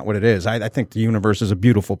 That's not what it is. I think the universe is a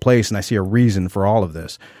beautiful place, and I see a reason for all of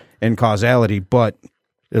this and causality, but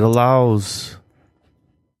it allows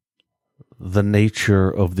the nature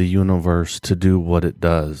of the universe to do what it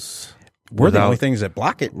does. We're the only things that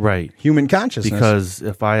block it. Right. Human consciousness. Because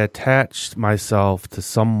if I attached myself to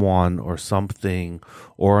someone or something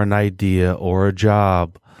or an idea or a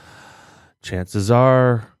job, chances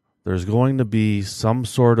are there's going to be some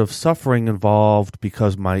sort of suffering involved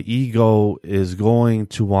because my ego is going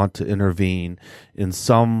to want to intervene in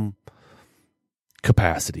some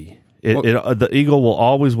capacity. The ego will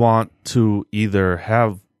always want to either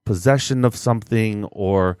have possession of something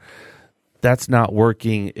or that's not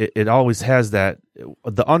working. It always has that.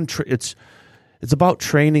 It's about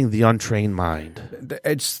training the untrained mind.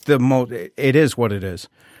 It is what it is.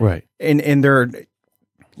 Right. And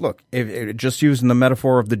look, just using the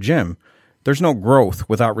metaphor of the gym, there's no growth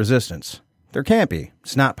without resistance. There can't be.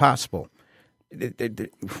 It's not possible.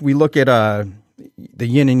 We look at the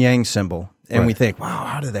yin and yang symbol, and we think, wow,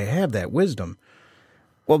 how do they have that wisdom?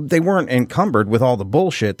 Well, they weren't encumbered with all the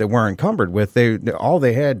bullshit they were encumbered with. All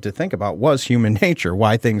they had to think about was human nature,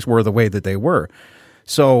 why things were the way that they were.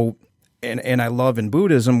 So, and I love in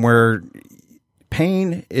Buddhism where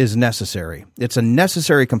pain is necessary. It's a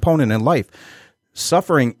necessary component in life.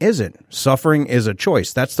 Suffering isn't. Suffering is a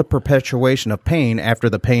choice. That's the perpetuation of pain after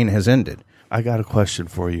the pain has ended. I got a question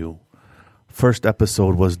for you. First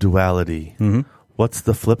episode was duality. Mm-hmm. What's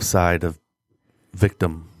the flip side of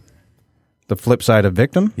victim? The flip side of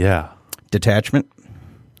victim? Yeah. Detachment.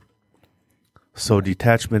 So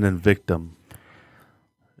detachment and victim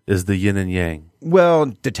is the yin and yang.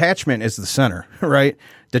 Well, detachment is the center, right?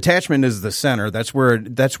 Detachment is the center. That's where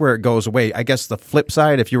it goes away. I guess the flip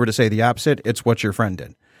side, if you were to say the opposite, it's what your friend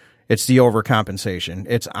did. It's the overcompensation.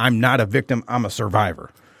 It's I'm not a victim, I'm a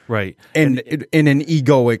survivor. Right. In an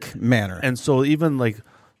egoic manner. And so even the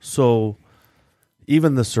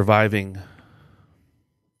surviving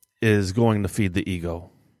is going to feed the ego.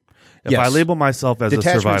 If I label myself as a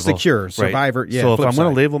survivor, the cure, survivor. Right. Yeah. So if I'm going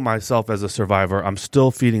to label myself as a survivor, I'm still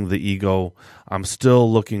feeding the ego. I'm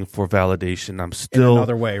still looking for validation. I'm still in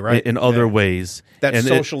another way, right? In other ways, that's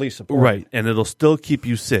socially supported, right? And it'll still keep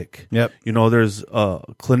you sick. Yep. You know, there's a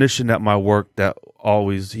clinician at my work that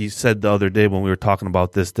he said the other day when we were talking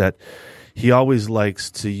about this that he always likes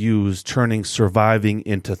to use turning surviving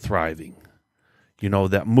into thriving. You know,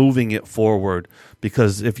 that moving it forward,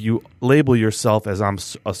 because if you label yourself as I'm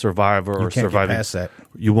a survivor or surviving, past that.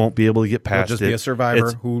 You won't be able to get past it. You'll just be a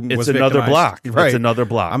survivor who was another block. Right. It's another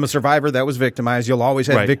block. I'm a survivor that was victimized. You'll always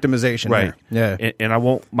have victimization. Right. There. Yeah. And I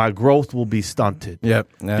won't. My growth will be stunted. Yep.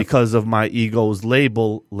 Because of my ego's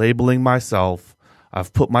labeling myself.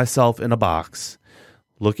 I've put myself in a box.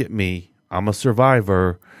 Look at me. I'm a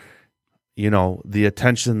survivor. You know, the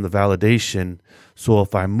attention, the validation. So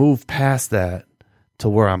if I move past that to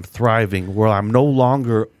where I'm thriving, where I'm no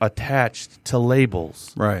longer attached to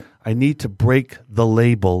labels. Right. I need to break the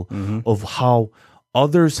label of how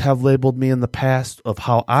others have labeled me in the past, of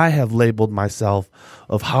how I have labeled myself,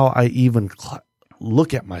 of how I even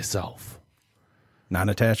look at myself.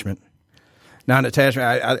 Non-attachment.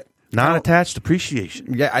 Non-attachment. Non-attached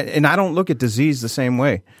appreciation. Yeah, and I don't look at disease the same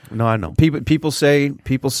way. No, I know. People say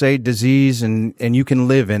disease, and you can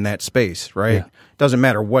live in that space, right? Yeah. Doesn't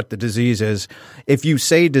matter what the disease is. If you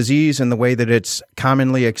say disease in the way that it's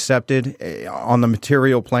commonly accepted on the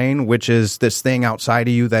material plane, which is this thing outside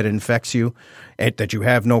of you that infects you, that you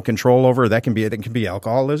have no control over, that can be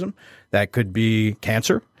alcoholism, that could be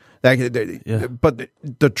cancer. But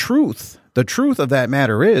the truth of that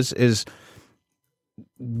matter is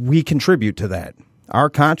we contribute to that.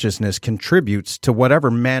 Our consciousness contributes to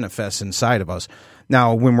whatever manifests inside of us.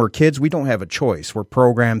 Now, when we're kids, we don't have a choice. We're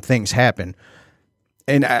programmed. Things happen.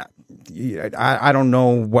 And I don't know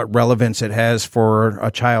what relevance it has for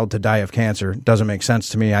a child to die of cancer. It doesn't make sense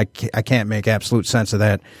to me. I can't make absolute sense of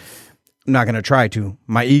that. I'm not going to try to.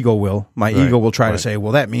 My ego will. My ego will try to say,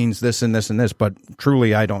 well, that means this and this and this. But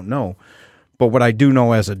truly, I don't know. But what I do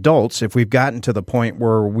know as adults, if we've gotten to the point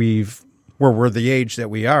where we're the age that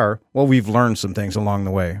we are, well, we've learned some things along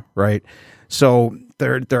the way, right? So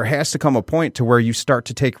there has to come a point to where you start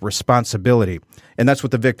to take responsibility. And that's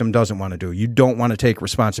what the victim doesn't want to do. You don't want to take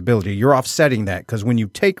responsibility. You're offsetting that because when you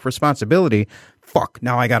take responsibility,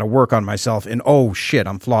 now I got to work on myself. And oh shit,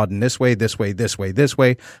 I'm flawed in this way, this way, this way, this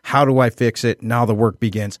way. How do I fix it? Now the work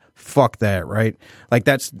begins. Fuck that, right? Like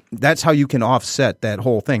that's how you can offset that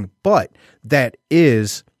whole thing. But that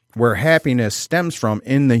is where happiness stems from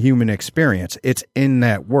in the human experience. It's in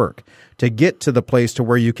that work to get to the place to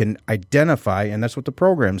where you can identify, and that's what the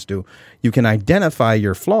programs do. You can identify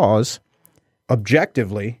your flaws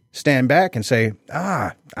objectively, stand back and say,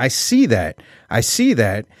 I see that.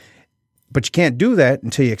 But you can't do that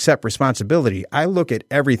until you accept responsibility. I look at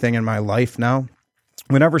everything in my life now.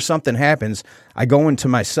 Whenever something happens, I go into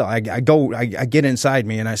myself. I get inside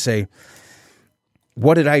me and I say,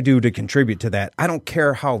 what did I do to contribute to that? I don't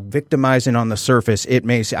care how victimizing on the surface it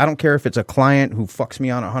may seem. I don't care if it's a client who fucks me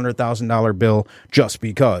on a $100,000 bill just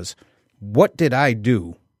because. What did I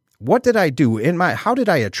do? What did I do how did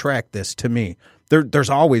I attract this to me? There's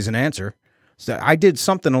always an answer. So I did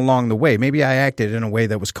something along the way. Maybe I acted in a way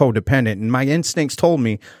that was codependent, and my instincts told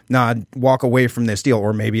me, nah, walk away from this deal.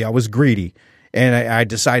 Or maybe I was greedy, and I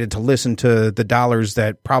decided to listen to the dollars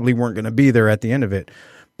that probably weren't going to be there at the end of it.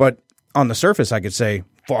 But on the surface, I could say,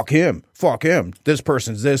 fuck him, this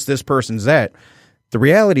person's this person's that. The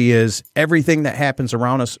reality is everything that happens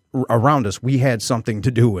around us, we had something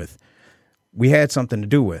to do with. We had something to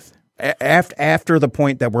do with. After the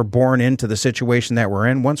point that we're born into the situation that we're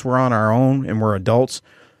in, once we're on our own and we're adults,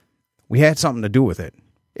 we had something to do with it.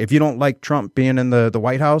 If you don't like Trump being in the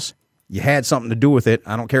White House, you had something to do with it.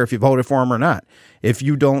 I don't care if you voted for him or not. If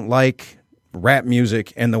you don't like rap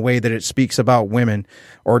music and the way that it speaks about women,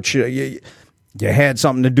 or you had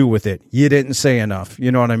something to do with it. You didn't say enough.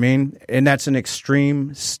 You know what I mean? And that's an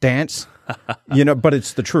extreme stance. But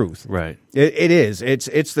it's the truth. Right. It is.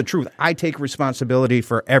 It's the truth. I take responsibility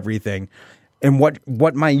for everything. And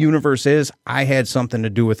what my universe is, I had something to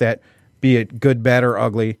do with that, be it good, bad, or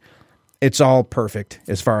ugly. It's all perfect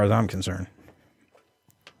as far as I'm concerned.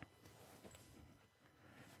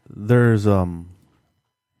 There's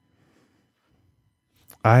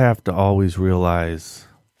I have to always realize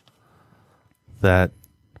that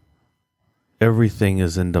everything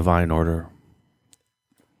is in divine order.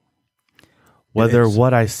 Whether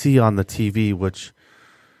what I see on the TV, which,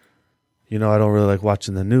 I don't really like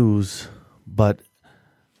watching the news, but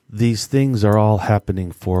these things are all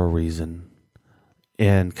happening for a reason.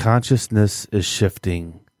 And consciousness is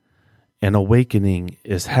shifting, and awakening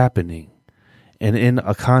is happening. And in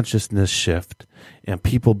a consciousness shift and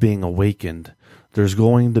people being awakened, there's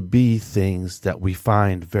going to be things that we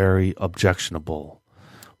find very objectionable,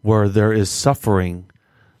 where there is suffering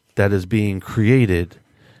that is being created,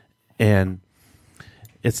 and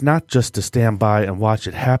it's not just to stand by and watch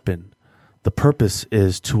it happen. The purpose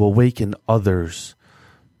is to awaken others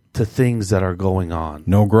to things that are going on.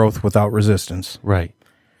 No growth without resistance. Right.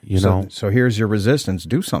 So here's your resistance.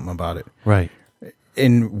 Do something about it. Right.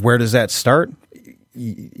 And where does that start?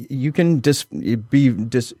 You can be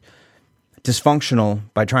dysfunctional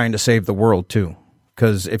by trying to save the world too.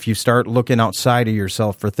 Because if you start looking outside of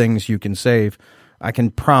yourself for things you can save, I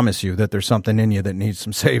can promise you that there's something in you that needs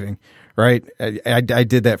some saving. Right? I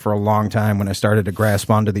did that for a long time when I started to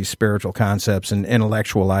grasp onto these spiritual concepts and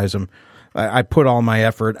intellectualize them. I put all my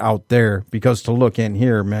effort out there because to look in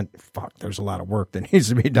here meant, fuck, there's a lot of work that needs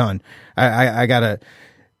to be done. I gotta,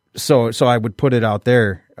 so I would put it out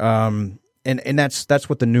there. And that's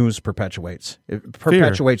what the news perpetuates. It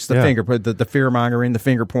perpetuates the the fear mongering, the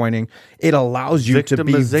finger pointing. It allows you to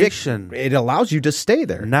be it allows you to stay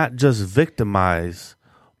there. Not just victimize,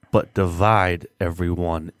 but divide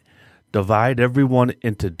everyone. Divide everyone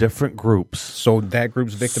into different groups. So that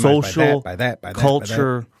group's victimized social, by that,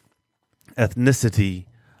 culture, ethnicity.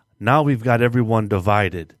 Now we've got everyone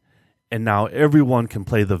divided, and now everyone can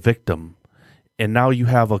play the victim. And now you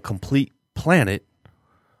have a complete planet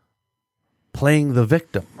playing the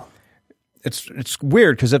victim. It's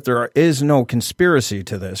weird because if there is no conspiracy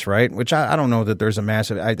to this, right? Which I don't know that there's a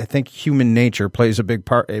massive. I think human nature plays a big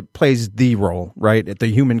part. It plays the role, right? The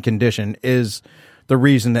human condition is the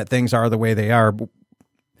reason that things are the way they are.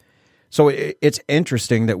 So it's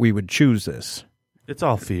interesting that we would choose this. It's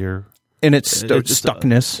all fear. And it's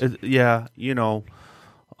stuckness.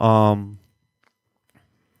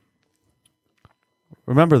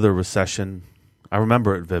 Remember the recession? I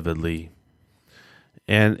remember it vividly.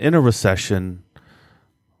 And in a recession,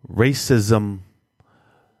 racism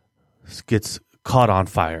gets caught on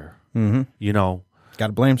fire. Mm-hmm. Got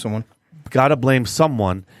to blame someone. Got to blame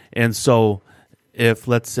someone. And so if,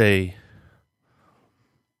 let's say,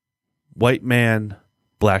 white man,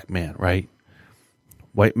 black man, right?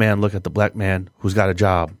 White man look at the black man who's got a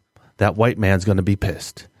job. That white man's going to be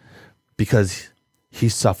pissed because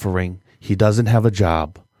he's suffering. He doesn't have a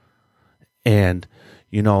job. And,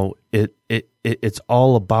 it's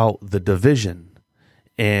all about the division.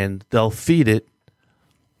 And they'll feed it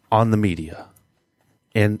on the media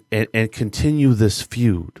and continue this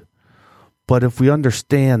feud. But if we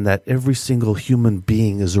understand that every single human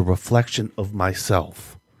being is a reflection of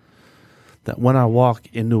myself, that when I walk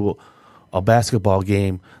into a basketball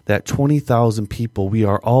game, that 20,000 people, we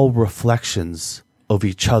are all reflections of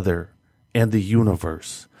each other and the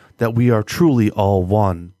universe, that we are truly all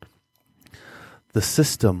one. The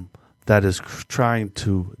system that is trying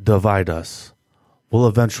to divide us will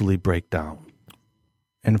eventually break down.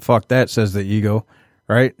 And fuck that, says the ego,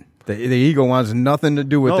 right? The ego wants nothing to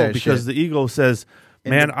do with that because shit. the ego says,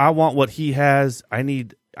 man, I want what he has. I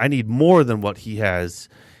need more than what he has.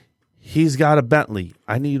 He's got a Bentley.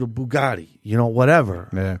 I need a Bugatti,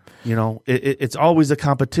 whatever. Yeah. It's always a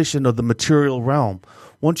competition of the material realm.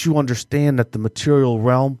 Once you understand that the material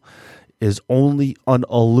realm is only an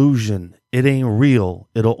illusion, it ain't real,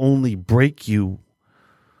 it'll only break you,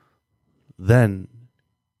 then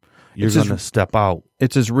you're going to step out.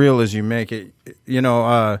 It's as real as you make it.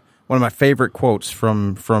 One of my favorite quotes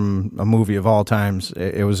from a movie of all times,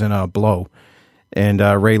 it was in Blow. And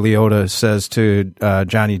Ray Liotta says to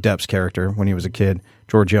Johnny Depp's character when he was a kid,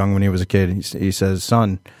 George Young when he was a kid, he says,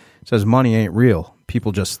 son, money ain't real.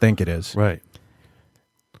 People just think it is. Right.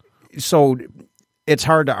 So it's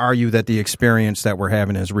hard to argue that the experience that we're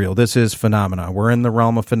having is real. This is phenomena. We're in the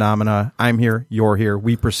realm of phenomena. I'm here. You're here.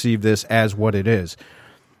 We perceive this as what it is.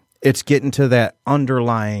 It's getting to that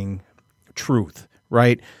underlying truth,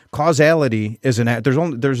 right? Causality is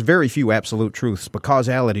there's very few absolute truths, but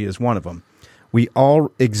causality is one of them. We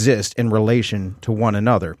all exist in relation to one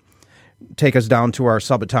another. Take us down to our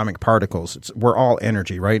subatomic particles. We're all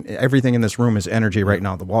energy, right? Everything in this room is energy right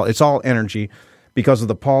now. The wall, it's all energy. Because of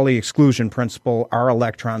the Pauli exclusion principle, our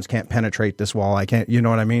electrons can't penetrate this wall. I can't, you know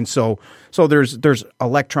what I mean? So there's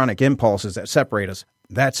electronic impulses that separate us.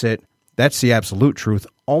 That's it. That's the absolute truth.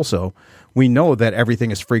 Also, we know that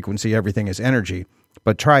everything is frequency, everything is energy.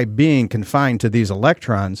 But try being confined to these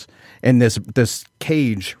electrons in this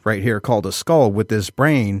cage right here called a skull with this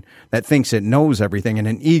brain that thinks it knows everything, and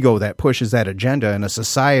an ego that pushes that agenda, and a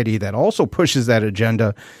society that also pushes that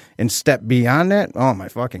agenda and step beyond that. Oh my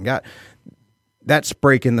fucking God. That's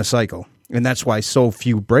breaking the cycle. And that's why so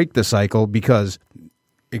few break the cycle, because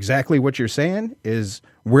exactly what you're saying is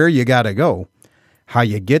where you got to go. How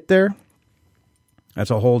you get there, that's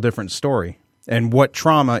a whole different story. And what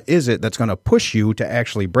trauma is it that's going to push you to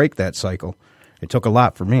actually break that cycle? It took a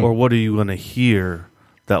lot for me. Or what are you going to hear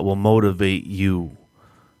that will motivate you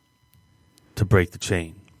to break the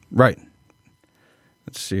chain? Right.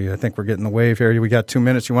 Let's see. I think we're getting the wave here. We got 2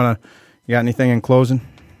 minutes. You got anything in closing?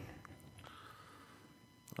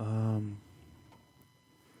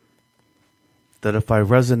 That if I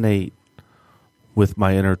resonate with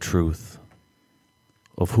my inner truth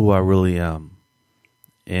of who I really am,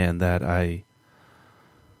 and that I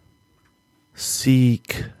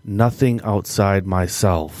seek nothing outside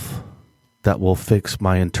myself that will fix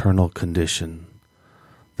my internal condition,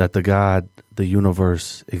 that the God, the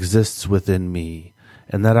universe, exists within me,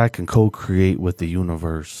 and that I can co-create with the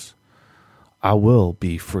universe, I will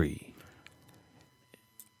be free.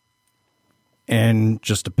 And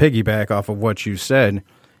just to piggyback off of what you said,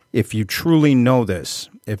 if you truly know this,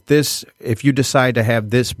 if you decide to have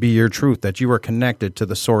this be your truth, that you are connected to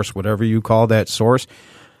the source, whatever you call that source,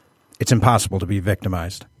 it's impossible to be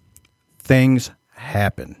victimized. Things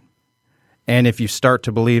happen. And if you start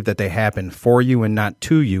to believe that they happen for you and not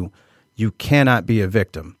to you, you cannot be a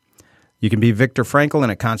victim. You can be Viktor Frankl in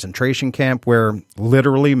a concentration camp where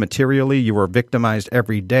literally, materially, you were victimized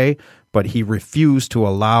every day, but he refused to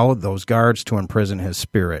allow those guards to imprison his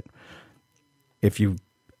spirit. If you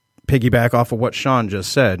piggyback off of what Sean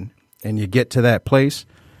just said and you get to that place,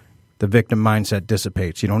 the victim mindset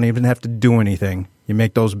dissipates. You don't even have to do anything. You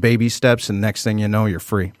make those baby steps, and next thing you know, you're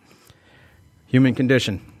free. Human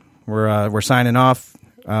condition. We're signing off.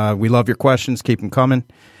 We love your questions. Keep them coming.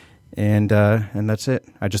 And that's it.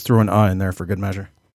 I just threw an in there for good measure.